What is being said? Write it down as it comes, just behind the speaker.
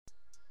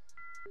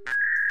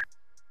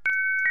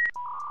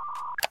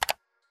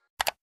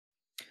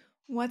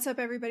What's up,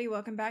 everybody?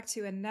 Welcome back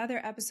to another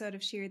episode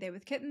of Share Your Day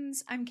with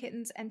Kittens. I'm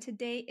Kittens, and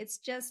today it's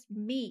just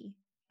me.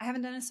 I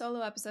haven't done a solo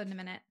episode in a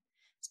minute.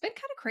 It's been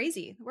kind of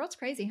crazy. The world's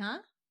crazy, huh?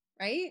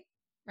 Right?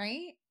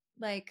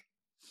 Like,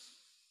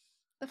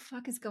 the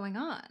fuck is going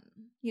on?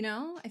 You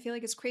know, I feel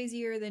like it's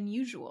crazier than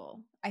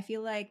usual. I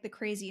feel like the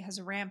crazy has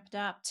ramped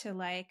up to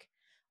like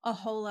a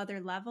whole other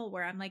level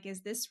where I'm like,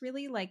 is this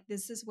really like,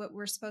 this is what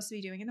we're supposed to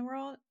be doing in the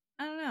world?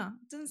 I don't know.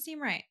 It doesn't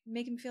seem right.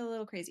 Making me feel a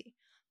little crazy.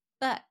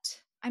 But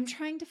I'm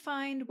trying to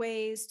find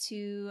ways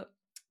to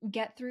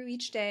get through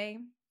each day,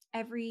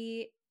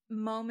 every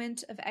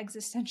moment of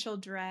existential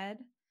dread.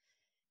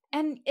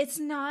 And it's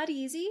not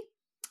easy.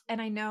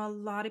 And I know a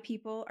lot of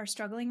people are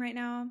struggling right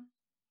now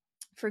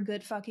for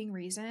good fucking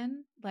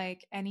reason.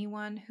 Like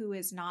anyone who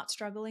is not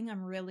struggling,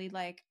 I'm really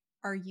like,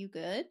 are you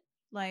good?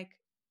 Like,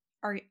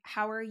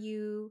 how are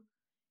you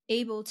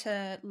able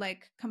to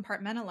like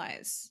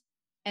compartmentalize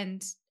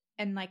and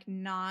like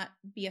not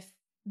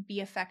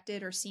be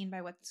affected or seen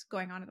by what's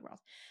going on in the world?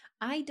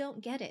 I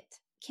don't get it.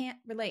 Can't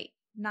relate,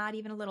 not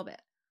even a little bit.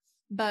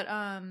 But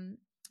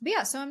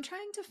yeah, so I'm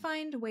trying to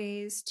find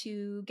ways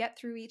to get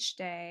through each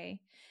day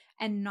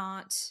and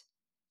not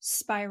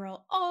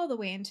spiral all the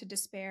way into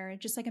despair.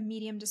 Just like a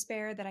medium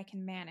despair that I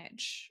can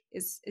manage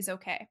is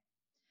okay.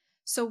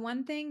 So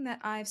one thing that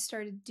I've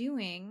started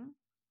doing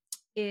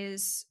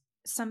is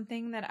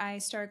something that I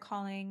started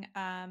calling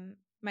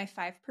my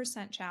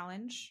 5%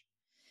 challenge.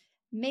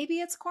 Maybe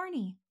it's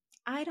corny.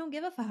 I don't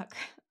give a fuck.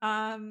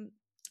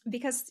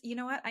 Because you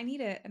know what? I need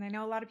it. And I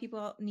know a lot of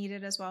people need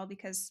it as well,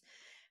 because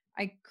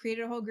I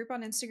created a whole group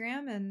on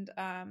Instagram and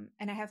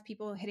I have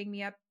people hitting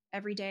me up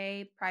every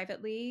day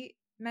privately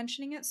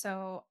mentioning it.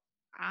 So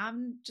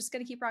I'm just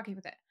going to keep rocking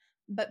with it.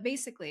 But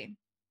basically,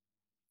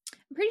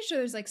 I'm pretty sure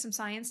there's like some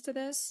science to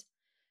this,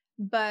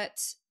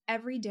 but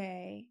every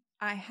day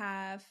I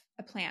have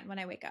a plan when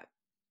I wake up,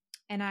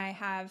 and I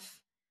have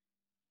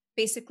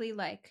basically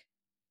like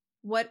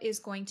what is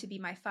going to be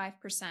my 5%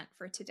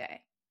 for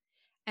today.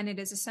 And it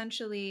is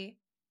essentially,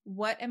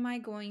 what am I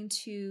going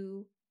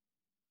to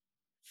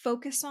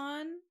focus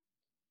on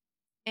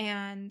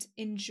and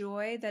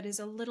enjoy that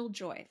is a little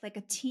joy, like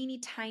a teeny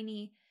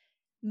tiny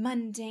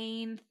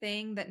mundane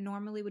thing that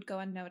normally would go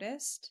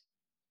unnoticed?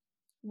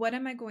 What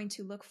am I going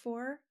to look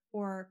for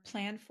or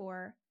plan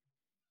for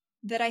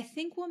that I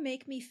think will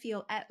make me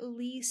feel at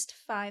least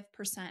 5%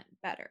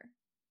 better?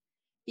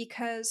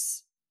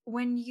 Because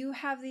when you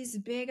have these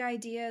big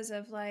ideas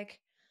of like,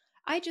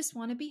 I just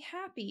want to be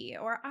happy,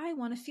 or I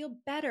want to feel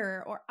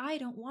better, or I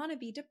don't want to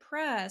be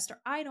depressed, or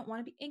I don't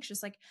want to be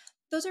anxious, like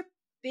those are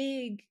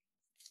big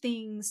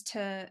things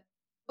to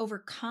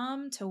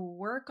overcome, to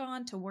work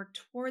on, to work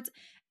towards.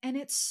 And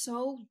it's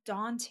so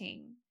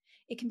daunting.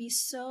 It can be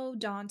so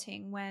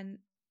daunting when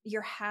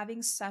you're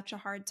having such a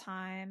hard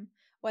time,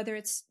 whether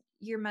it's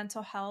your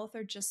mental health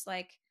or just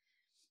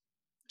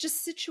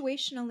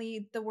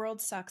situationally, the world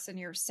sucks and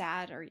you're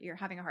sad or you're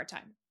having a hard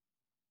time.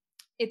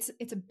 It's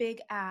a big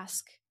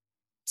ask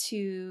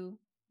to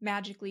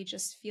magically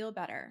just feel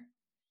better.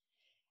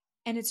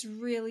 And it's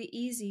really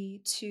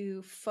easy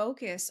to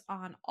focus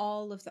on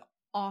all of the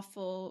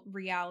awful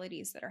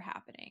realities that are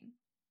happening.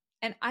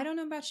 And I don't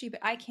know about you,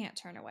 but I can't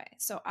turn away.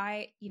 So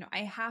I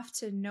have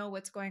to know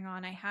what's going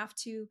on. I have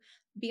to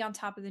be on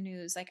top of the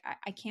news. Like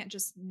I can't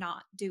just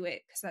not do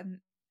it, because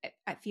then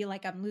I feel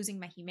like I'm losing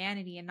my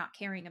humanity and not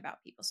caring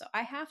about people. So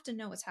I have to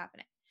know what's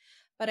happening.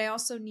 But I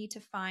also need to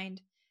find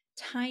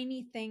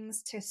tiny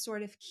things to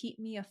sort of keep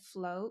me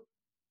afloat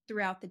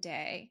throughout the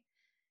day,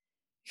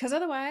 because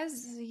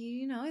otherwise,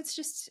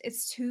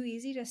 it's too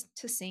easy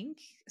to sink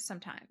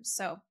sometimes.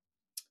 So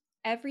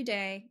every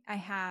day I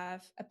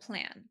have a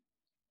plan.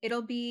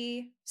 It'll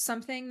be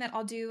something that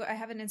I'll do. I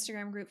have an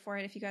Instagram group for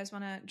it if you guys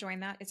want to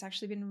join that. It's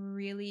actually been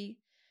really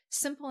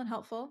simple and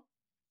helpful.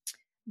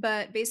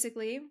 But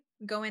basically,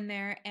 go in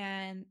there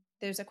and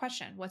there's a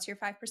question. What's your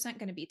 5%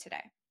 going to be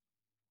today?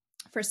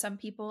 For some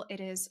people,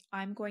 it is,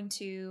 I'm going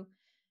to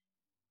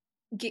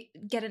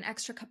get an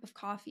extra cup of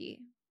coffee.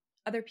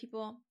 Other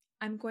people,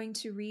 I'm going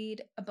to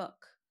read a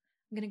book.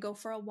 I'm going to go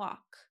for a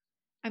walk.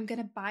 I'm going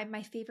to buy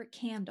my favorite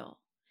candle.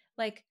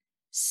 Like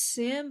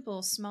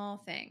simple, small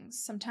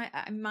things.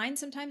 Mine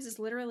sometimes is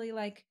literally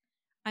like,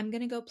 I'm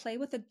going to go play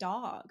with a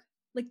dog.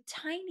 Like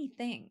tiny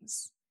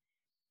things.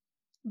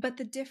 But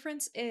the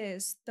difference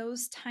is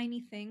those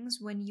tiny things,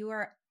 when you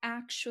are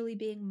actually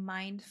being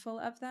mindful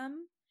of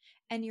them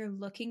and you're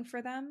looking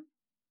for them,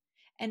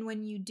 and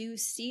when you do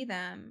see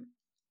them,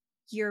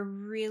 you're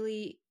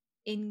really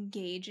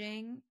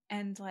engaging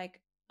and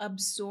like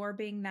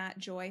absorbing that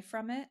joy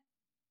from it,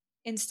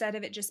 instead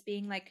of it just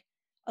being like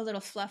a little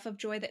fluff of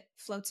joy that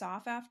floats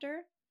off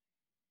after.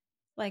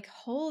 Like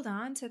hold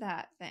on to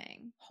that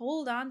thing.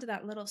 Hold on to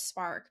that little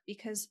spark,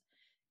 because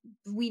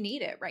we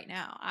need it right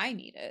now. I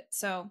need it.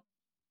 So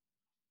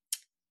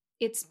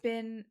it's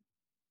been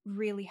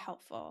really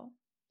helpful.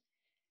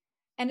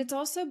 And it's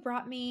also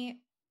brought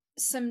me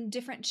some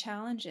different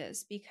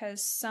challenges,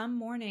 because some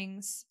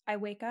mornings I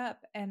wake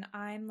up and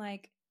I'm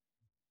like,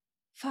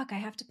 fuck, I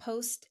have to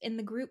post in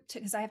the group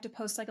because I have to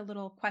post like a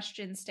little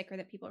question sticker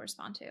that people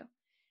respond to.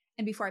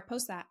 And before I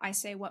post that, I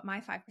say what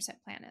my 5%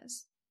 plan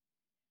is.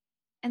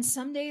 And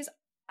some days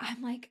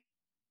I'm like,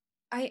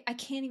 I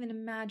can't even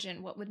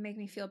imagine what would make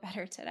me feel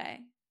better today.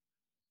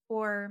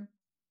 Or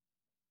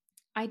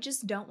I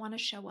just don't want to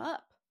show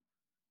up.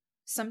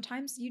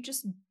 Sometimes you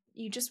just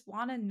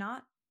want to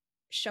not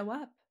show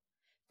up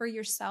for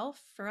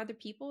yourself, for other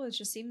people. It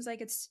just seems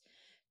like it's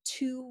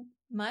too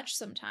much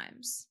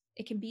sometimes.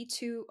 It can be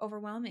too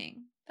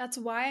overwhelming. That's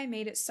why I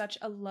made it such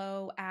a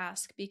low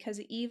ask,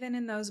 because even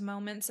in those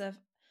moments of,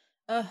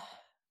 ugh,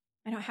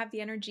 I don't have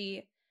the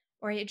energy,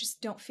 or I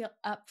just don't feel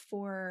up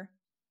for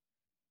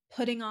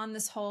putting on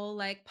this whole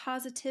like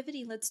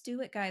positivity, let's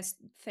do it guys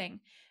thing.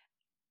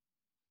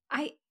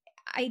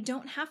 I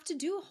don't have to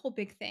do a whole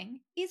big thing.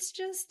 It's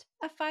just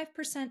a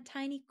 5%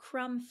 tiny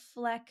crumb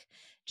fleck,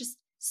 just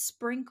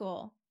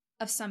sprinkle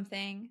of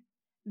something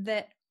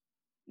that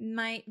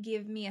might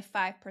give me a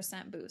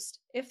 5% boost.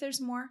 If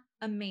there's more,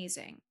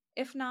 amazing.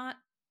 If not,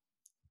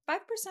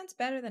 5%'s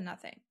better than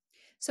nothing.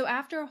 So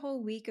after a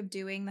whole week of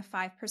doing the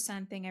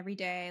 5% thing every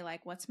day,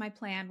 like what's my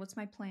plan? What's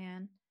my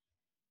plan?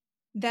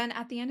 Then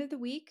at the end of the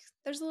week,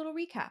 there's a little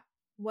recap.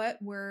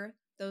 What were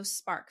those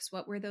sparks?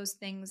 What were those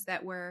things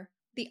that were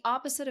the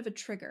opposite of a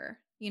trigger?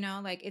 You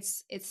know, like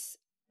it's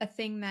a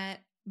thing that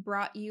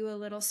brought you a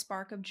little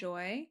spark of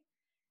joy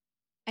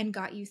and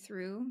got you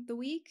through the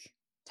week.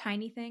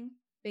 Tiny thing,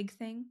 big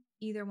thing,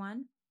 either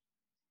one.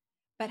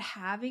 But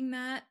having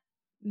that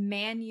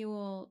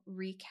manual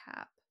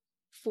recap,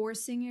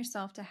 forcing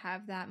yourself to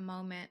have that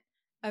moment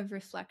of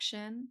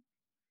reflection,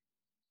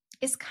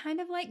 is kind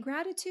of like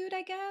gratitude,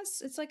 I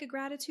guess. It's like a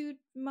gratitude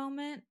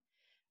moment,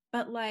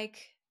 but like,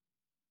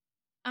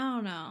 I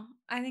don't know.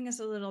 I think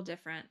it's a little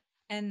different.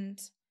 And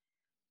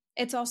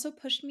it's also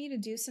pushed me to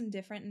do some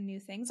different and new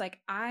things. Like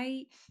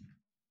I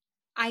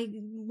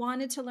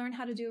wanted to learn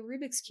how to do a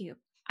Rubik's Cube,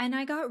 and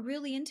I got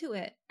really into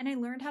it, and I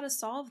learned how to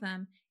solve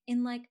them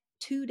in like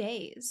 2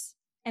 days.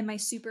 Am I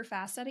super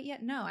fast at it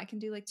yet? No, I can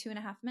do like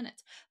 2.5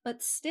 minutes,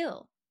 but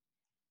still,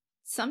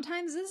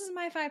 sometimes this is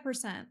my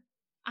 5%.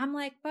 I'm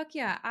like, fuck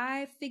yeah,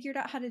 I figured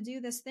out how to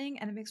do this thing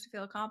and it makes me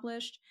feel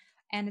accomplished.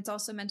 And it's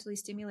also mentally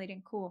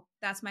stimulating. Cool.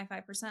 That's my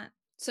 5%.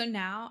 So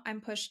now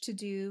I'm pushed to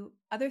do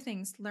other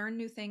things, learn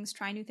new things,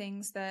 try new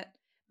things that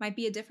might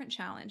be a different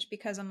challenge,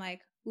 because I'm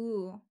like,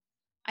 ooh,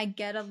 I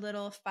get a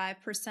little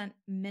 5%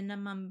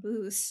 minimum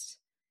boost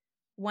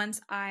once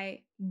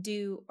I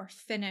do or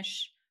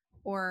finish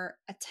or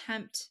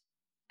attempt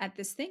at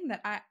this thing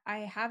that I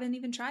haven't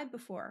even tried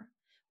before,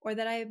 or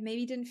that I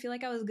maybe didn't feel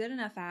like I was good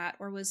enough at,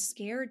 or was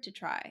scared to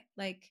try.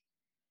 Like,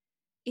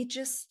 it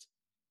just,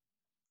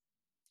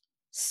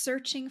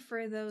 searching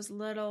for those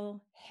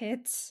little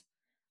hits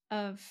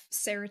of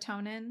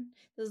serotonin,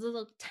 those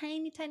little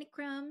tiny, tiny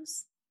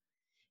crumbs.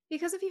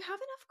 Because if you have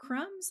enough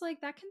crumbs,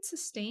 like that can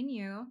sustain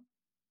you.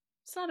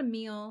 It's not a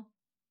meal,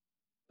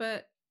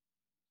 but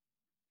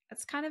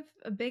it's kind of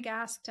a big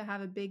ask to have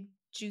a big,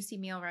 juicy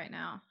meal right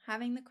now.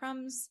 Having the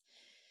crumbs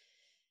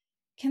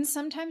can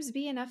sometimes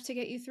be enough to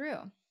get you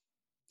through.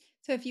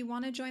 So if you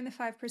want to join the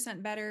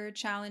 5% Better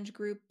challenge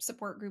group,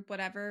 support group,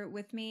 whatever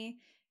with me,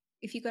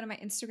 if you go to my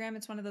Instagram,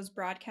 it's one of those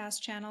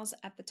broadcast channels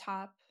at the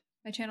top.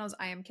 My channel is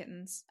I Am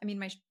Kittens. I mean,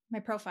 my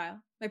profile.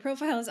 My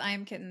profile is I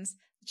Am Kittens.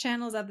 The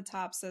channel is at the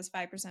top, says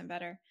 5%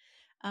 Better.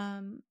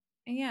 And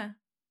yeah,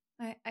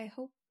 I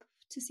hope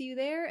to see you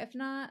there. If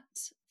not,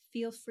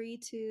 feel free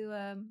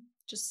to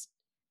just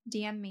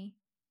DM me,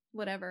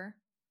 whatever,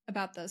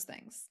 about those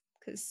things,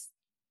 because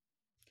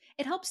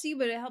it helps you,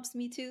 but it helps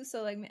me too.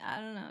 So like, I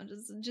don't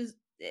know, just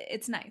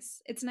it's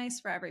nice. It's nice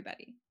for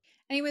everybody.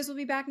 Anyways, we'll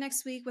be back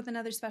next week with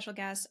another special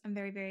guest. I'm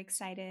very, very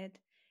excited.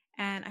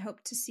 And I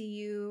hope to see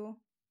you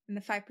in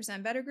the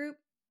 5% Better group.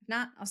 If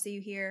not, I'll see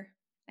you here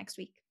next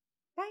week.